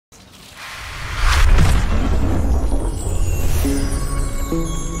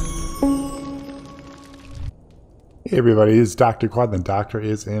Hey everybody, it's Dr. Quad, the Doctor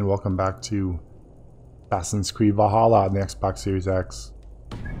is in. Welcome back to Assassin's Creed Valhalla on the Xbox Series X.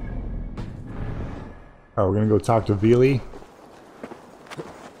 Alright, we're gonna go talk to Vili.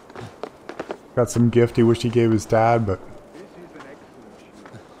 Got some gift he wished he gave his dad, but... This is an excellent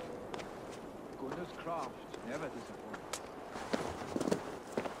shield. Gunner's craft never disappoints.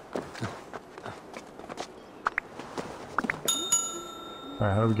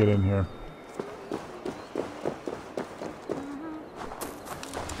 Alright, how do we get in here?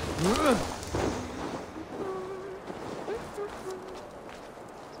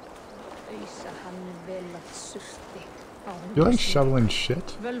 You like shoveling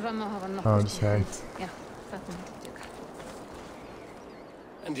shit? Oh, just hay.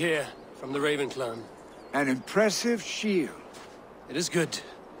 And here, from the Raven clan. An impressive shield. It is good,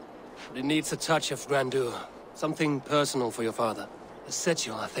 but it needs a touch of grandeur. Something personal for your father. A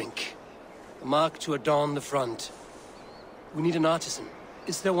sigil, I think. A mark to adorn the front. We need an artisan.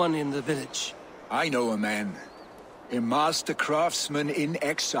 Is there one in the village? I know a man. A master craftsman in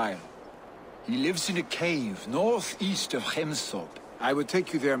exile. He lives in a cave northeast of Hemthorpe. I would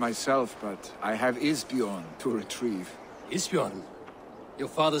take you there myself, but I have Isbjorn to retrieve. Isbjorn? Your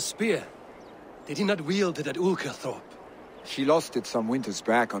father's spear? Did he not wield it at Ulkerthorpe? She lost it some winters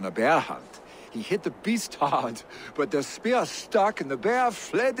back on a bear hunt. He hit the beast hard, but the spear stuck and the bear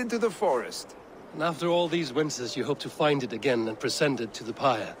fled into the forest. And after all these winters, you hope to find it again and present it to the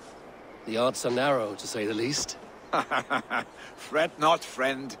pyre. The odds are narrow, to say the least. Fret not,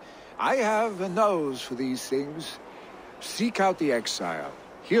 friend. I have a nose for these things. Seek out the exile.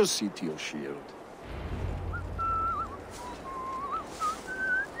 He'll see to your shield.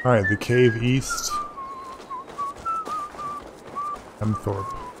 Alright, the cave east.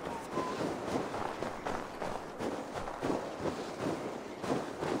 Hemthorpe.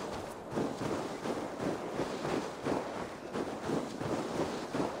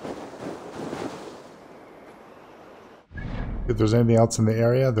 If there's anything else in the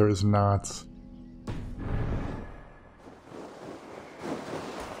area, there is not.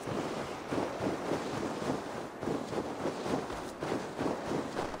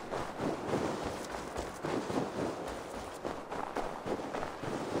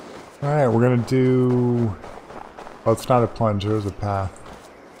 Alright, we're gonna do... Oh, it's not a plunge, there's a path.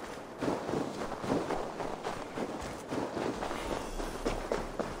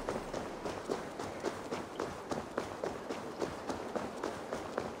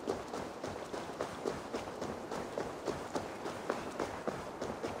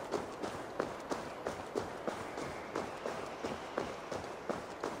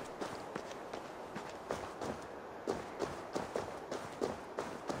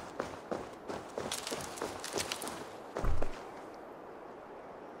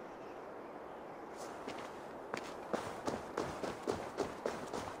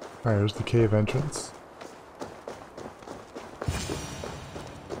 Alright, here's the cave entrance.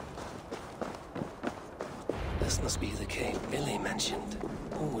 This must be the cave Billy mentioned.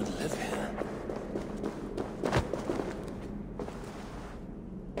 Who would live here?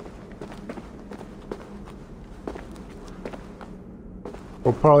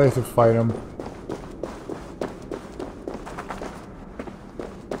 We'll probably have to fight him.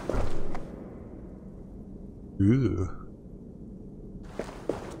 Ooh.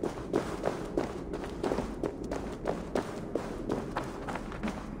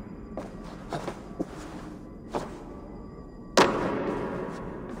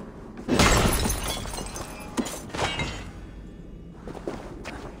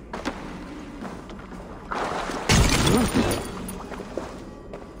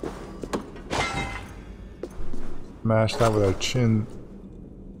 Smash that with our chin.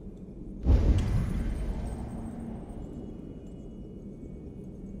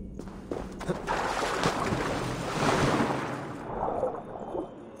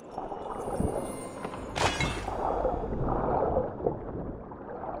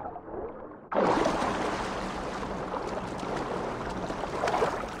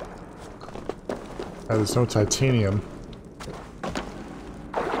 There's no titanium.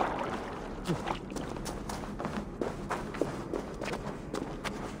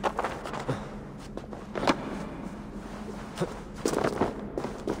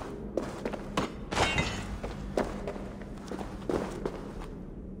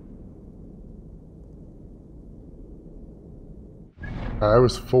 I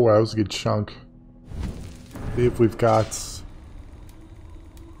was full, that was a good chunk. See if we've got...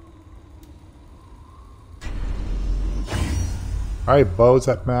 Alright, bow's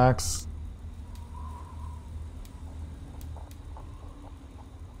at max.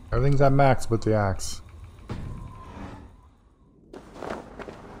 Everything's at max but the axe.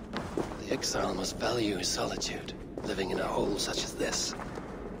 The exile must value his solitude, living in a hole such as this.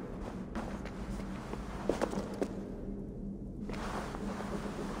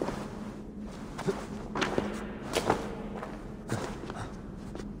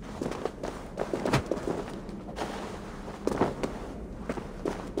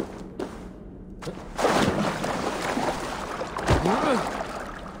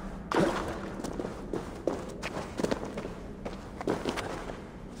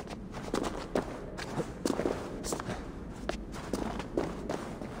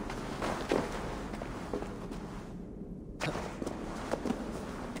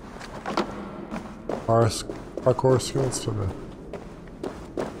 Parkour skills to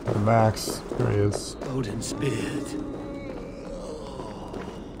the max. There he is. Odin's beard.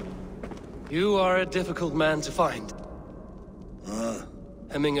 You are a difficult man to find.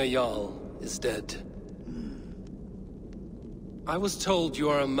 Hemminger Jarl is dead. I was told you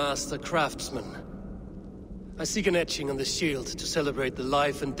are a master craftsman. I seek an etching on the shield to celebrate the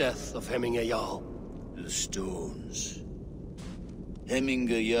life and death of Hemminger Jarl. The stones.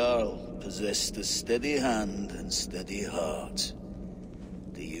 Hemminger Jarl possessed a steady hand and steady heart.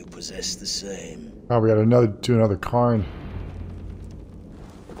 Do you possess the same? Oh, we got another Karn.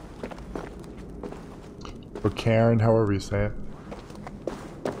 Or Karen, however you say it.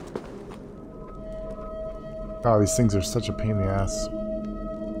 Oh, these things are such a pain in the ass.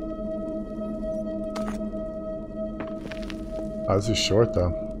 Oh, this is short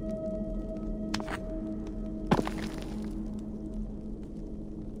though.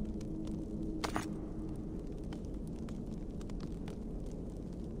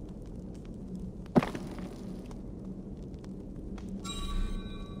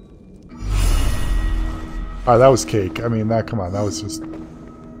 Oh, that was cake. I mean, come on, that was just...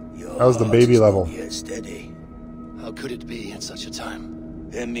 That was the baby level. Steady. How could it be at such a time?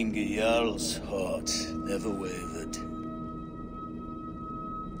 Hemminger Jarl's heart never wavered.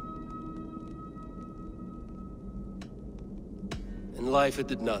 In life it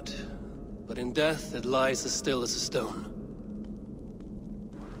did not, but in death it lies as still as a stone.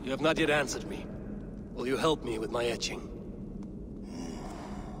 You have not yet answered me. Will you help me with my etching?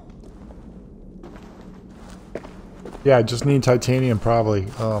 Yeah, I just need titanium probably.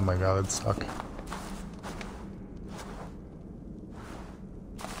 Oh my god, that'd suck.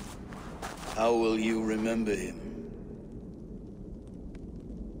 How will you remember him?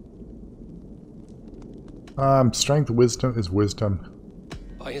 Strength, wisdom is wisdom.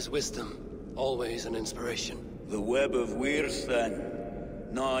 By his wisdom, always an inspiration. The web of Wirth, then.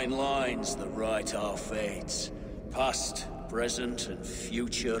 9 lines that write our fates. Past, present, and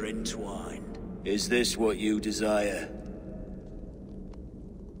future entwined. Is this what you desire?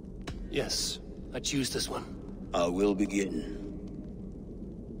 Yes, I choose this one. I will begin.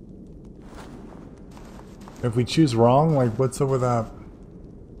 If we choose wrong, like, what's up with that?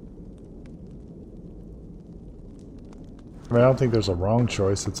 I mean, I don't think there's a wrong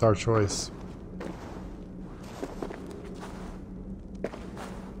choice. It's our choice.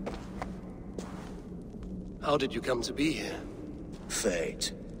 How did you come to be here?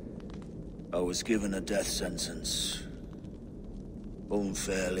 Fate. I was given a death sentence.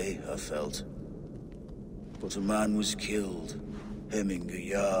 Unfairly, I felt. But a man was killed.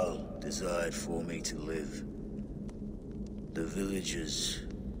 Hemminger Jarl desired for me to live. The villagers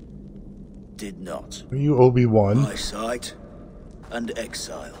did not. Are you Obi-Wan? My sight and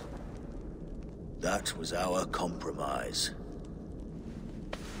exile. That was our compromise.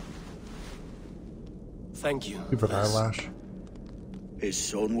 Thank you. Stupid eyelash. His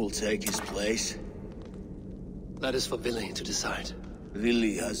son will take his place. That is for Vili to decide.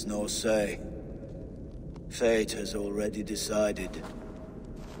 Vili has no say. Fate has already decided.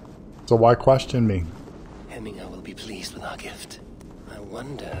 So why question me? Hemminger will be pleased with our gift. I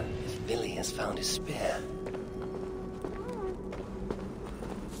wonder if Vili has found his spear.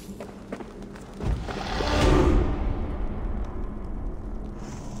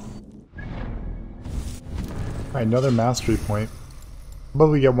 Alright, another mastery point. But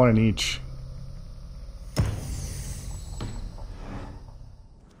we get one in each.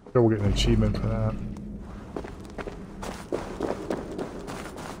 Sure, we'll get an achievement for that.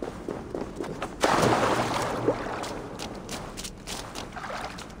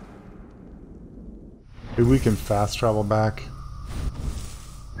 Maybe we can fast travel back.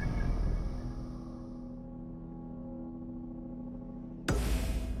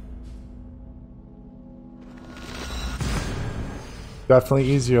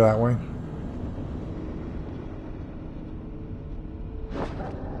 Definitely easier that way.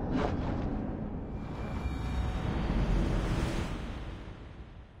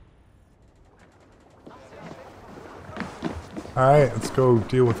 Alright, let's go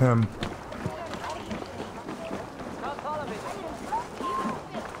deal with him.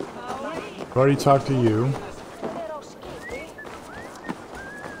 I've already talked to you.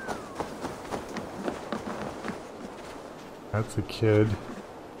 That's a kid.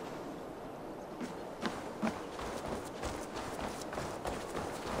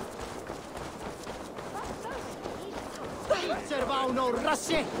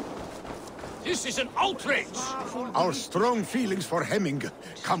 This is an outrage! Our strong feelings for Hemming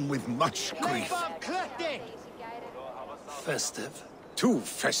come with much grief. Festive. Too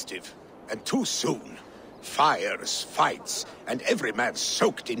festive, and too soon. Fires, fights, and every man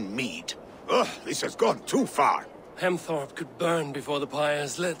soaked in mead. Ugh, this has gone too far. Hemthorpe could burn before the pyre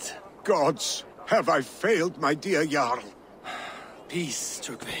is lit. Gods, have I failed my dear Jarl? Peace,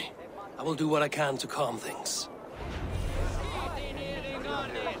 Trugvi. I will do what I can to calm things.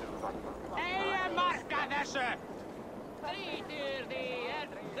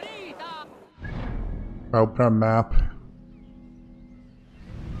 Open our map.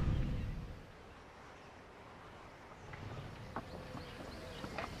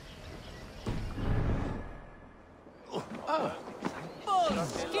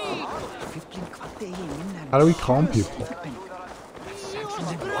 How do we calm people?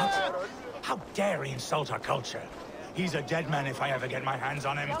 What? How dare he insult our culture? He's a dead man if I ever get my hands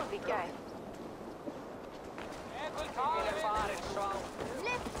on him.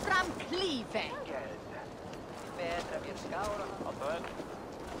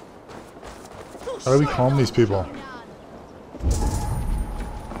 How do we calm these people?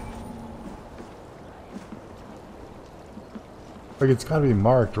 Like, it's gotta be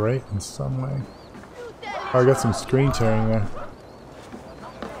marked, right? In some way. Oh, I got some screen tearing there.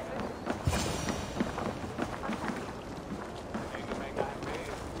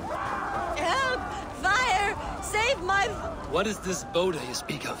 Help! Fire! Save my... What is this Boda you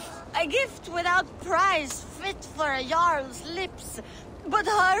speak of? A gift without price, fit for a Jarl's lips. But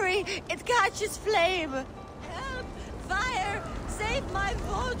hurry, it catches flame. Help! Fire! Save my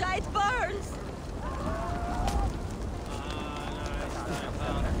Voda, it burns!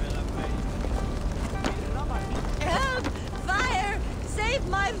 Help! Fire! Save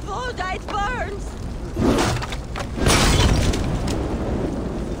my Voda, it burns!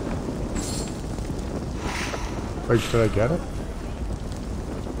 Wait, did I get it?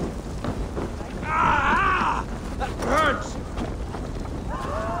 Ah! That burns!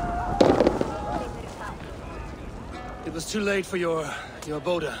 It was too late for your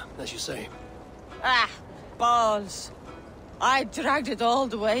Boda, as you say. Ah, balls. I dragged it all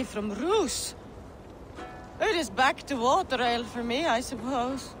the way from Roos. It is back to water ale for me, I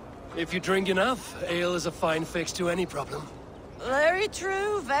suppose. If you drink enough, ale is a fine fix to any problem. Very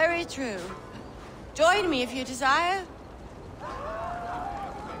true, very true. Join me if you desire.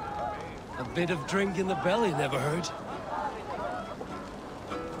 A bit of drink in the belly never hurt.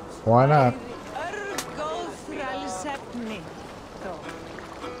 Why not?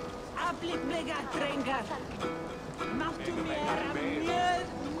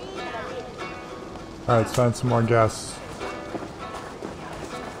 Alright, let's find some more guests.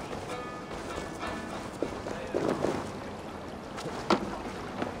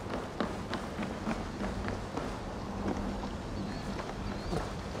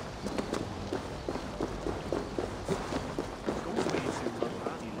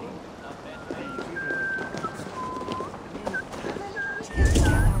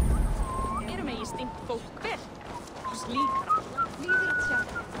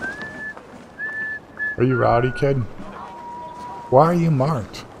 Are you rowdy, kid? Why are you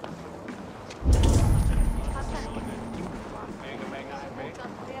marked?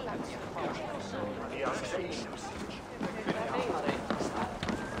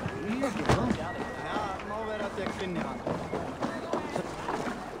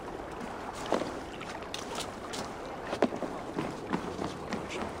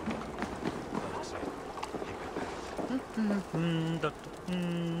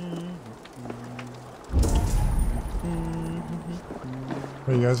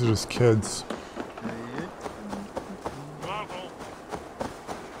 You guys are just kids.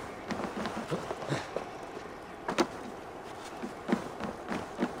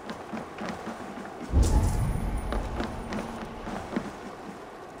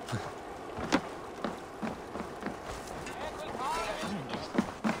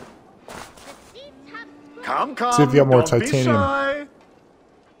 Come, See if you got more don't be titanium. shy.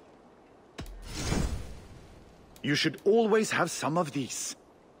 You should always have some of these.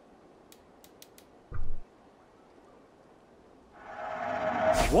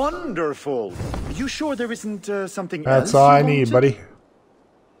 Wonderful! Are you sure there isn't something else? That's all I need, buddy.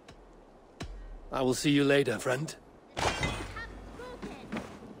 I will see you later, friend.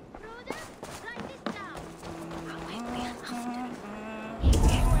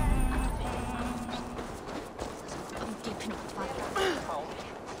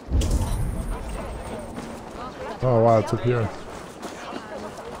 Oh wow, it's up here.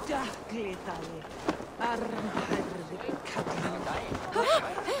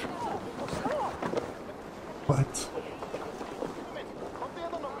 What?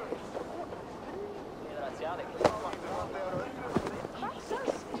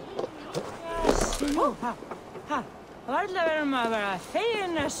 Varla verður maður að vera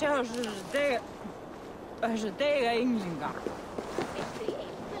feginn að sjá þessu dega ynglinga.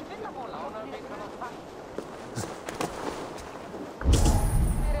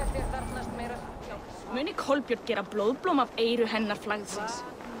 Muni Kolbjörn gera blóðblóm af eyru hennar flagðsins?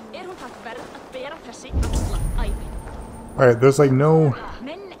 Hún það verð að bera þessi alla ævi? Alright, there's like no...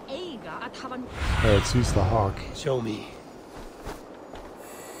 Menn eiga að hafa... Alright, let's use the hawk. Show me.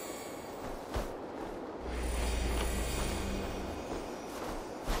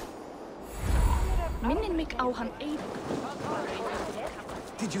 Minnin mig á hann eyru.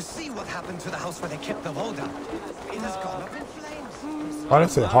 Did you see what happened to the house where they kept the Volga? It has gone up in flames. I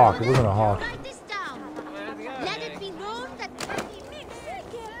didn't say hawk, it wasn't a hawk. Write this down. Let it be known that Patty Mix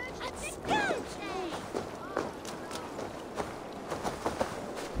at the scout.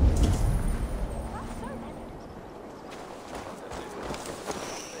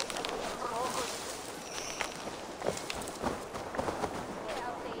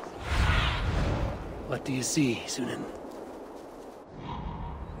 What do you see, Sunan?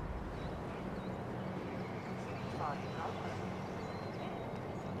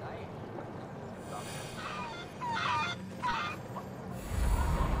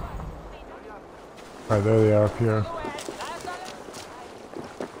 Alright, there they are up here.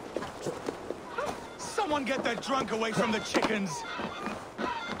 Someone get that drunk away from the chickens!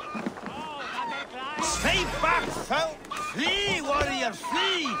 Stay back, foul! Flee, warrior,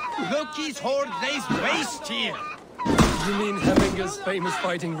 flee! Loki's horde lays waste here! You mean Hemminger's famous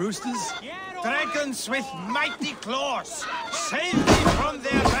fighting roosters? Dragons with mighty claws! Save me from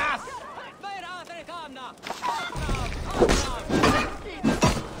their wrath!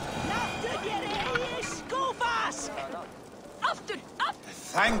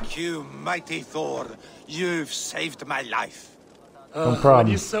 Thank you, mighty Thor. You've saved my life. No problem. When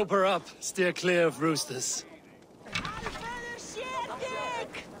you sober up, steer clear of roosters.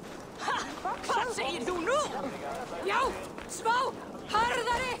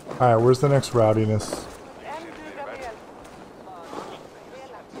 Alright, where's the next rowdiness?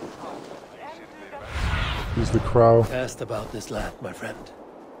 Use the crow. Asked about this land, my friend.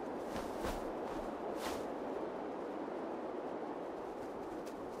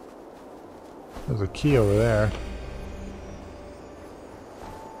 There's a key over there.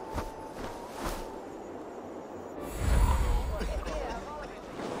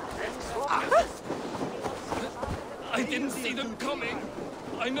 I didn't see them coming.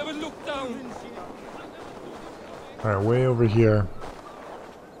 I never looked down. Alright, way over here.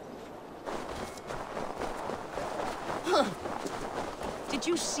 Did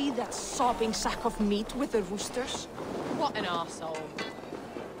you see that sopping sack of meat with the roosters? What an arsehole.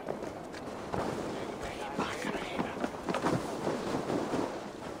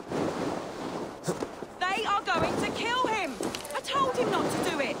 They are going to kill him! I told him not to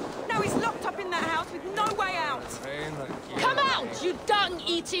do it! Now he's locked up in that house with no way out! Come out, you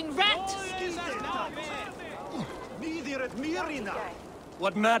dung-eating rat!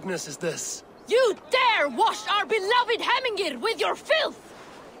 What madness is this? You dare wash our beloved Hemmingir with your filth!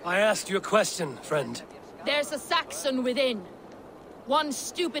 I asked you a question, friend. There's a Saxon within. One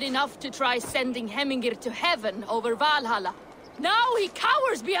stupid enough to try sending Hemmingir to heaven over Valhalla. Now he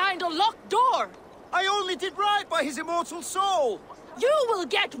cowers behind a locked door! I only did right by his immortal soul! You will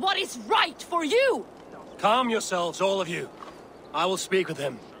get what is right for you! Calm yourselves, all of you. I will speak with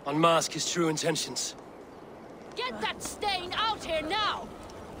him, unmask his true intentions. Get that stain out here now!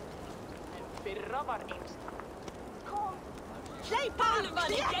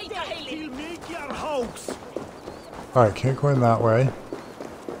 Alright, can't go in that way.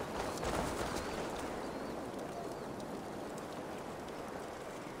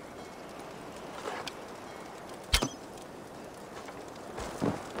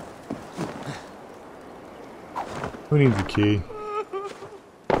 Who needs a key?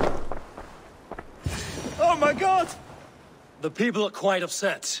 Oh my god! The people are quite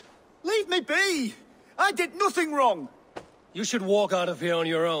upset. Leave me be! I did nothing wrong! You should walk out of here on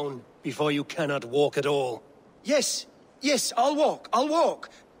your own. before you cannot walk at all. Yes, yes, I'll walk.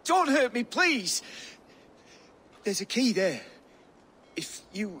 Don't hurt me, please. There's a key there. If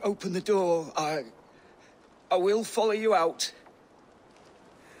you open the door, I will follow you out.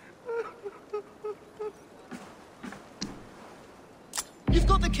 You've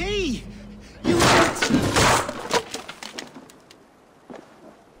got the key! You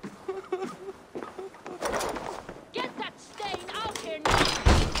Get that stain out here now!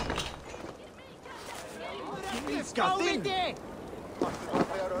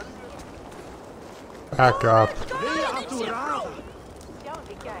 Back up.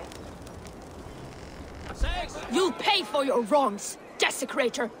 You'll pay for your wrongs,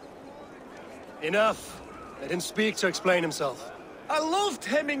 desecrator! Enough! Let him speak to explain himself. I loved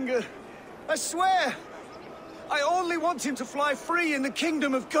Hemminger. I swear. I only want him to fly free in the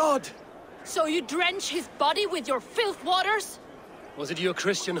kingdom of God. So you drench his body with your filth waters? Was it your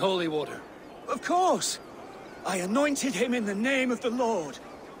Christian holy water? Of course. I anointed him in the name of the Lord.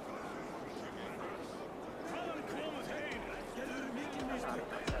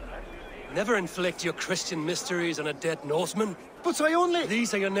 Never inflict your Christian mysteries on a dead Norseman. But I only...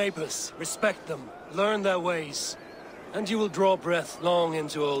 These are your neighbors. Respect them. Learn their ways. And you will draw breath long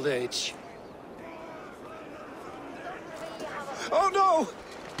into old age. Oh no!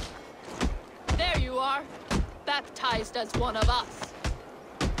 There you are. Baptized as one of us.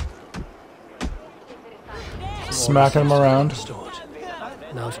 Smacking him around. Restored.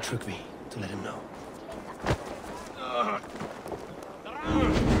 Now to Trygve to let him know.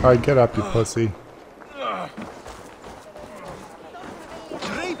 Alright, get up, you pussy.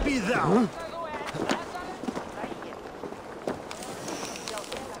 Creepy thou!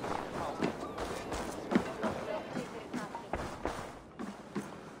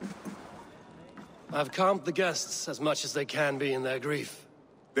 I've calmed the guests as much as they can be in their grief.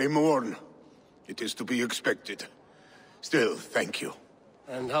 They mourn. It is to be expected. Still, thank you.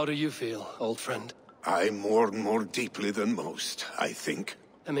 And how do you feel, old friend? I mourn more deeply than most, I think.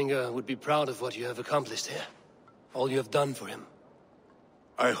 Hemminger would be proud of what you have accomplished here. All you have done for him.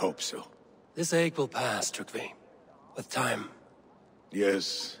 I hope so. This ache will pass, Trygve. With time.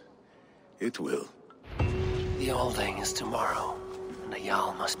 Yes, it will. The Alding is tomorrow, and a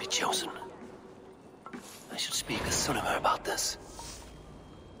Jarl must be chosen. I should speak with Sunnema about this.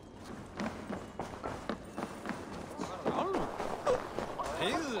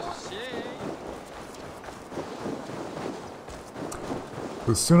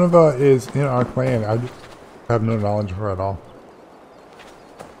 So Sunnema is in our clan. I have no knowledge of her at all.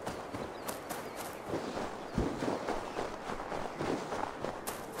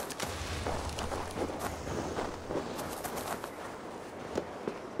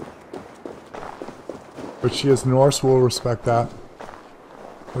 But she is Norse, we'll respect that.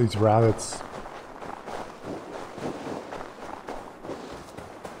 These rabbits.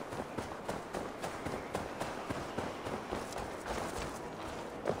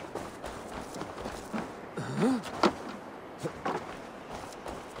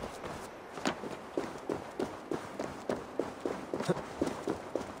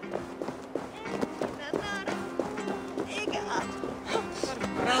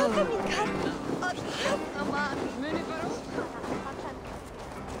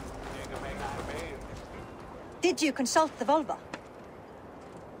 Did you consult the Volva?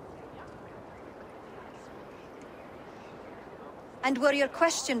 And were your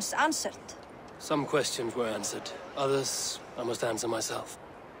questions answered? Some questions were answered. Others, I must answer myself.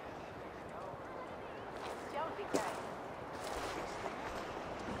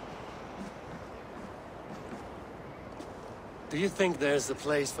 Do you think there's a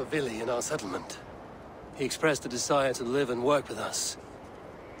place for Vili in our settlement? He expressed a desire to live and work with us.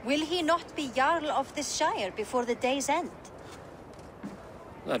 Will he not be Jarl of this shire before the day's end?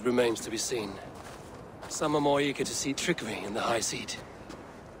 That remains to be seen. Some are more eager to see Trygve in the high seat.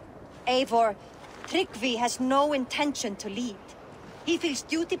 Eivor, Trygve has no intention to lead. He feels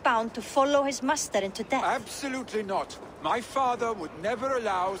duty-bound to follow his master into death. Absolutely not. My father would never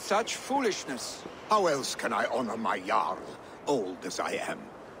allow such foolishness. How else can I honor my Jarl, old as I am?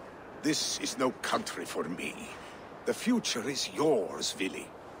 This is no country for me. The future is yours, Vili.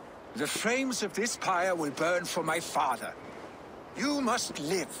 The flames of this pyre will burn for my father. You must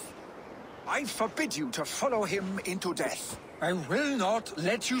live. I forbid you to follow him into death. I will not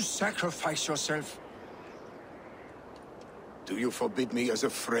let you sacrifice yourself. Do you forbid me as a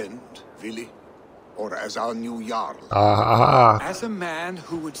friend, Vili? Or as our new Jarl? As a man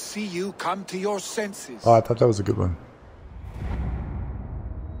who would see you come to your senses. Oh, I thought that was a good one.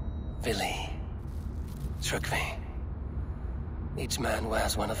 Vili. Trygve. Each man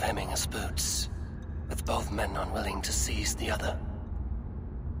wears one of Hemminger's boots, with both men unwilling to seize the other.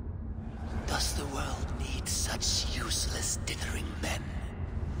 Does the world need such useless, dithering men?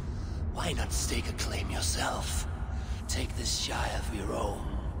 Why not stake a claim yourself? Take this shire for your own.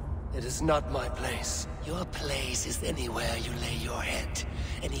 It is not my place. Your place is anywhere you lay your head,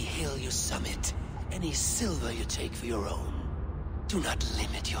 any hill you summit, any silver you take for your own. Do not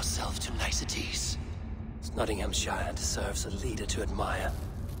limit yourself to niceties. Nottinghamshire deserves a leader to admire.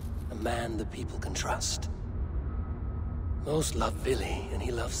 A man the people can trust. Most love Billy, and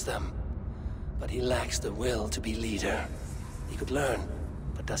he loves them. But he lacks the will to be leader. He could learn,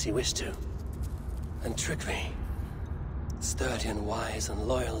 but does he wish to? And Trygve, sturdy and wise and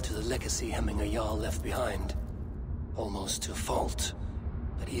loyal to the legacy Hemminger Jarl left behind. Almost to a fault.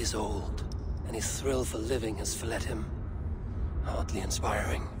 But he is old, and his thrill for living has fled him. Hardly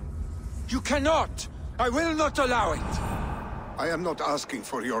inspiring. You cannot! I will not allow it! I am not asking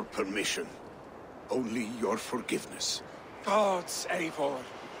for your permission. Only your forgiveness. Gods, Eivor,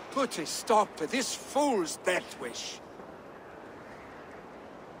 put a stop to this fool's death wish.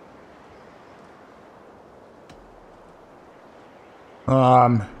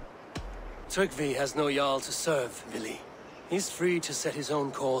 Trygve has no Jarl to serve, Billy. He's free to set his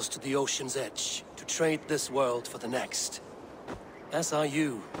own course to the ocean's edge, to trade this world for the next. As are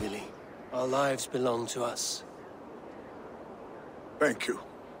you, Billy. Our lives belong to us. Thank you.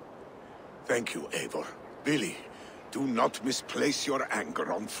 Thank you, Eivor. Billy, do not misplace your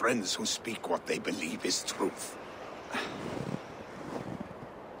anger on friends who speak what they believe is truth.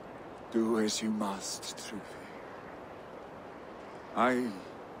 Do as you must, Trygve.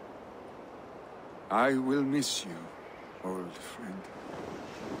 I will miss you, old friend.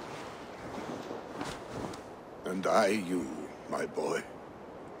 And I you, my boy.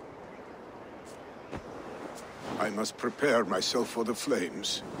 I must prepare myself for the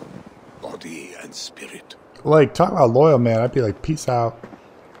flames, body and spirit. Like, talk about loyal, man. I'd be like, peace out.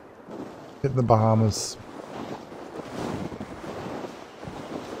 Hit the Bahamas.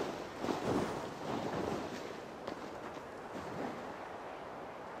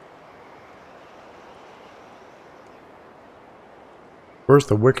 First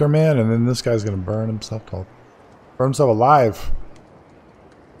the Wicker Man, and then this guy's gonna burn himself alive.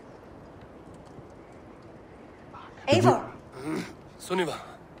 Eivor! Sunniva.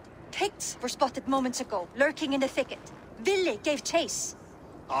 Picts were spotted moments ago, lurking in the thicket. Ville gave chase.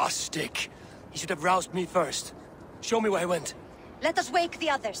 Ah, stick. He should have roused me first. Show me where he went. Let us wake the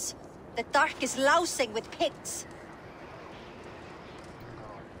others. The dark is lousing with Picts.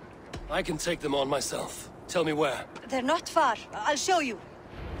 I can take them on myself. Tell me where. They're not far. I'll show you.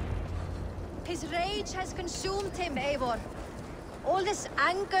 His rage has consumed him, Eivor. All this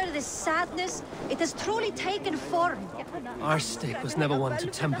anger, this sadness, it has truly taken form. Our stick was never one to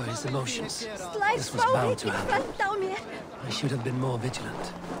temper his emotions. This was bound to happen. I should have been more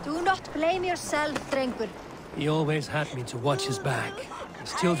vigilant. Do not blame yourself, Drengur. He always had me to watch his back.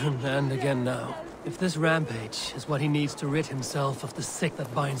 As children, and again now. If this rampage is what he needs to rid himself of the sick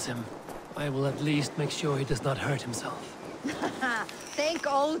that binds him, I will at least make sure he does not hurt himself. Thank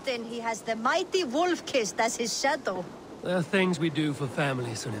Odin he has the mighty Wolf-Kissed as his shadow. There are things we do for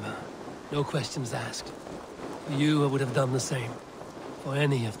family, Sunniva. No questions asked. For you, I would have done the same. For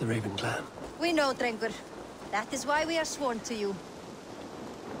any of the Raven clan. We know, Drengur. That is why we are sworn to you.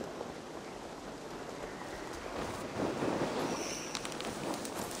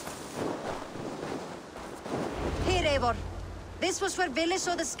 Here, Eivor. This was where Ville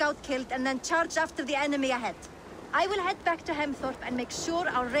saw the scout killed and then charged after the enemy ahead. I will head back to Hemthorpe and make sure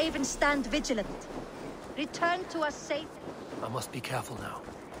our ravens stand vigilant. Return to us safe. I must be careful now.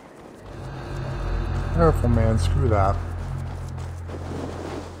 Careful, man. Screw that.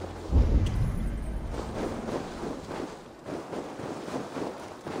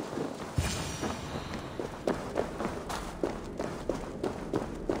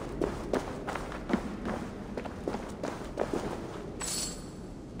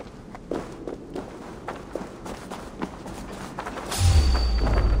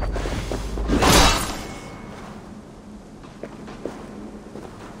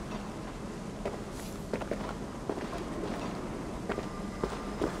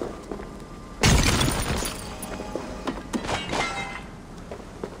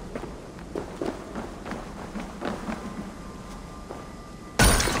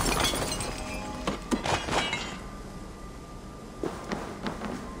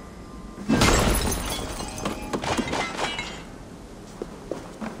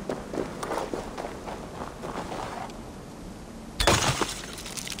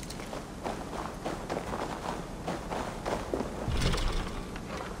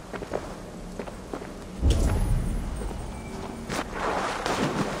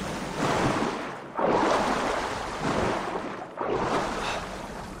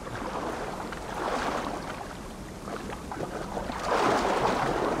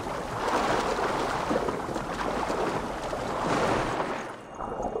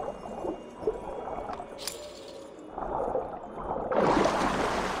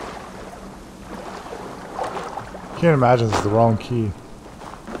 Can't imagine it's the wrong key.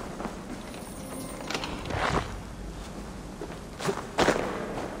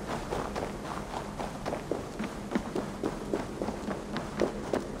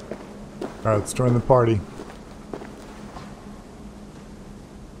 Alright, let's join the party.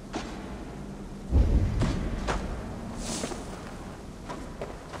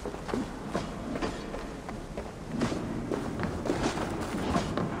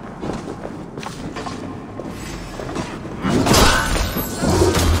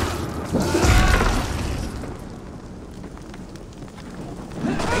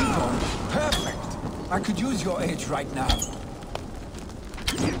 I could use your aid right now.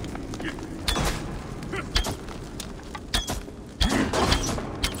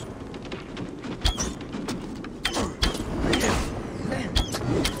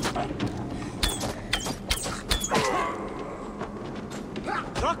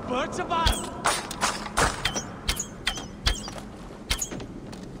 Rockbirds above!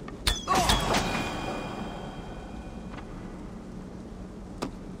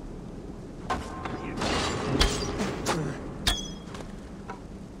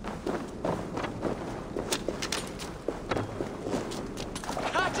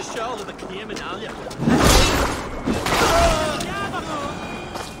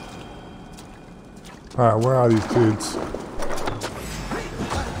 Alright, where are these dudes?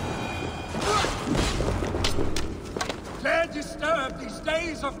 Claire disturbed these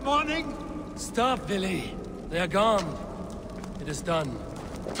days of mourning? Stop, Billy. They are gone. It is done.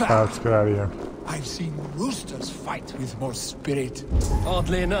 Let's get out of here. I've seen roosters fight with more spirit.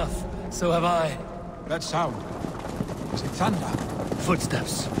 Oddly enough, so have I. That sound. Is it thunder?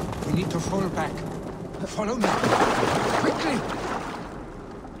 Footsteps. We need to fall back. Follow me. Quickly!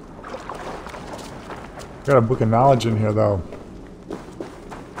 Got a book of knowledge in here, though.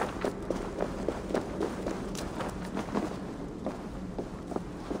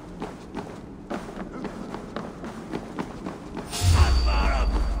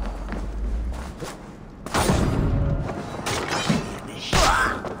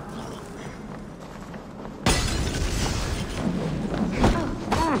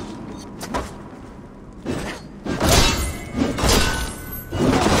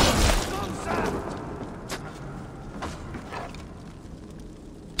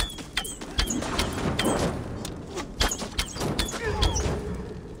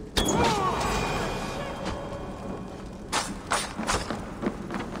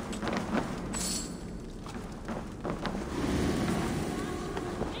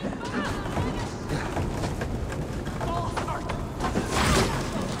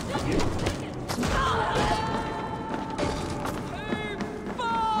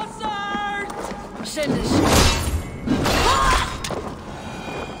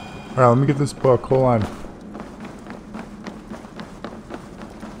 Alright, let me get this book. Hold on.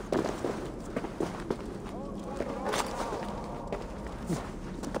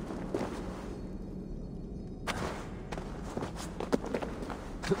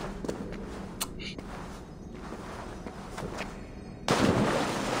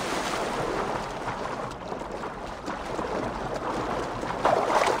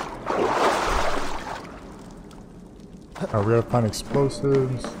 Alright, we gotta find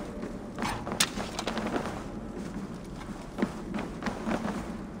explosives.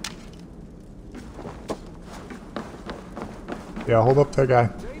 Yeah, hold up that guy.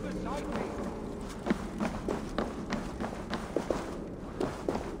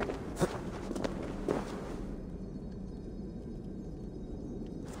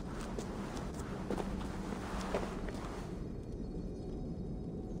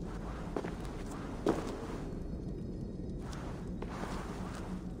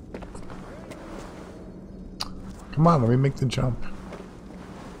 Come on, let me make the jump.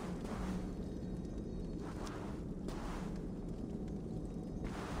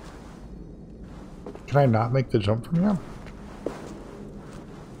 Can I not make the jump from here?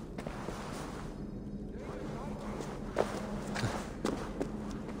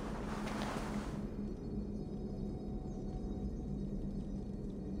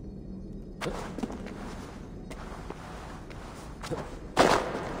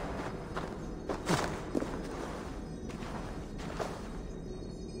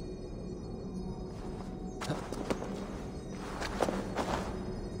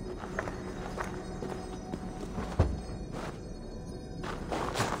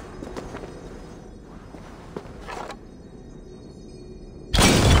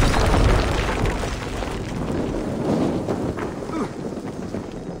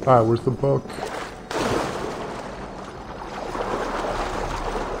 Alright, where's the book?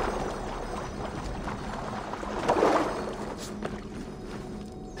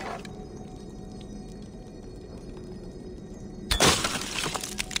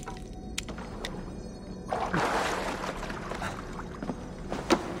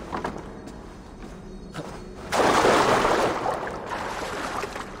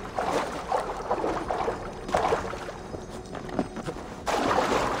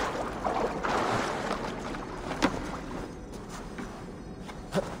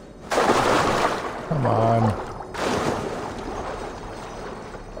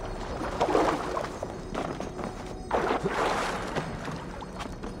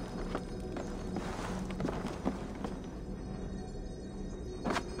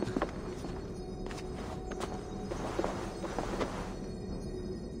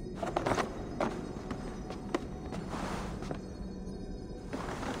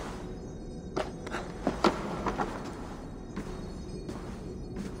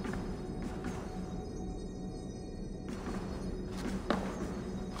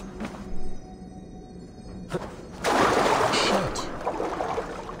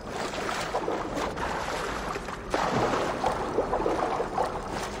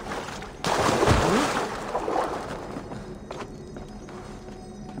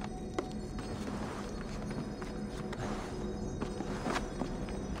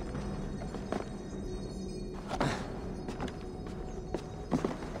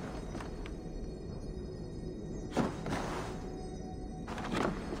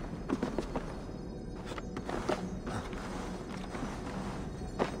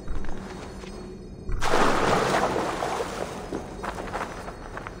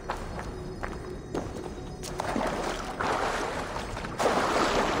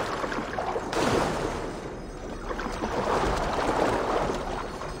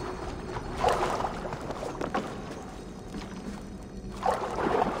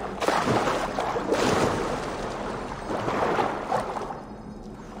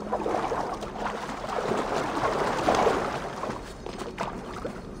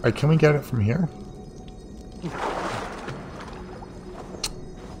 Alright, can we get it from here?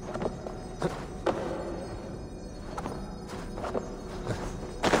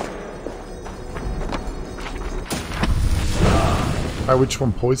 Alright, which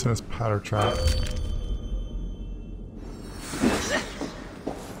one? Poisonous powder trap.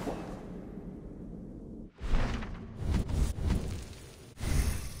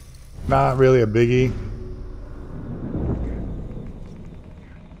 Not really a biggie.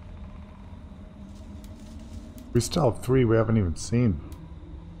 We still have 3 we haven't even seen.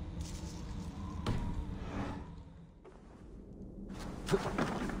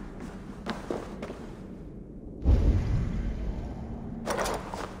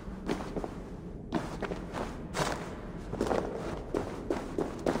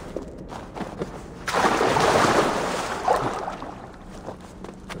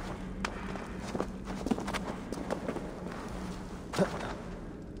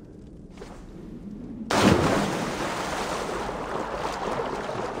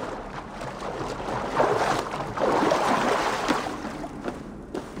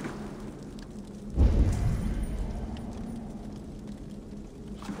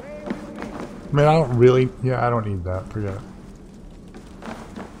 I mean, I don't really... Yeah, I don't need that. Forget it.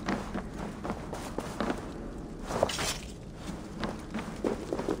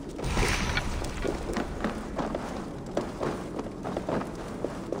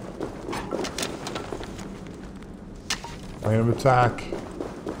 Line of attack.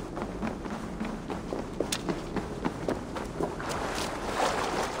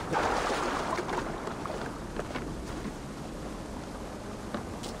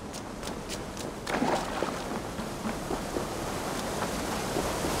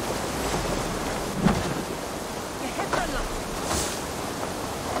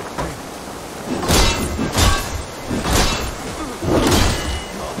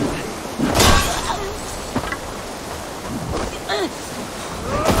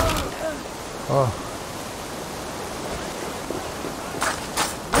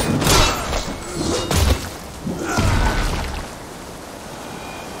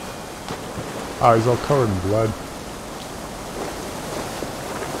 Oh, he's all covered in blood.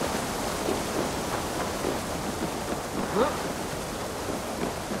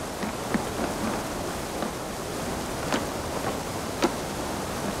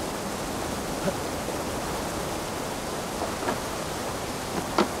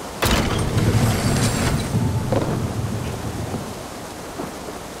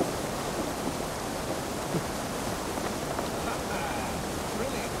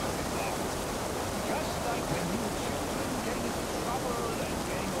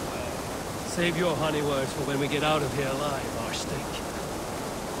 Save your honey words for when we get out of here alive, Quadstick.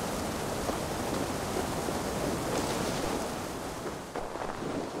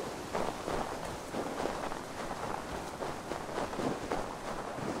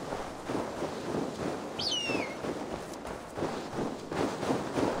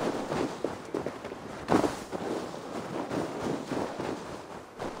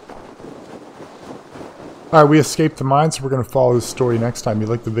 Alright, we escaped the mine, so we're going to follow this story next time. If you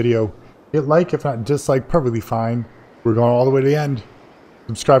like the video, hit like, if not dislike, perfectly fine. We're going all the way to the end.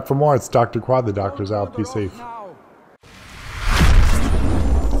 Subscribe for more. It's Dr. Quad, the doctor's out. Be safe.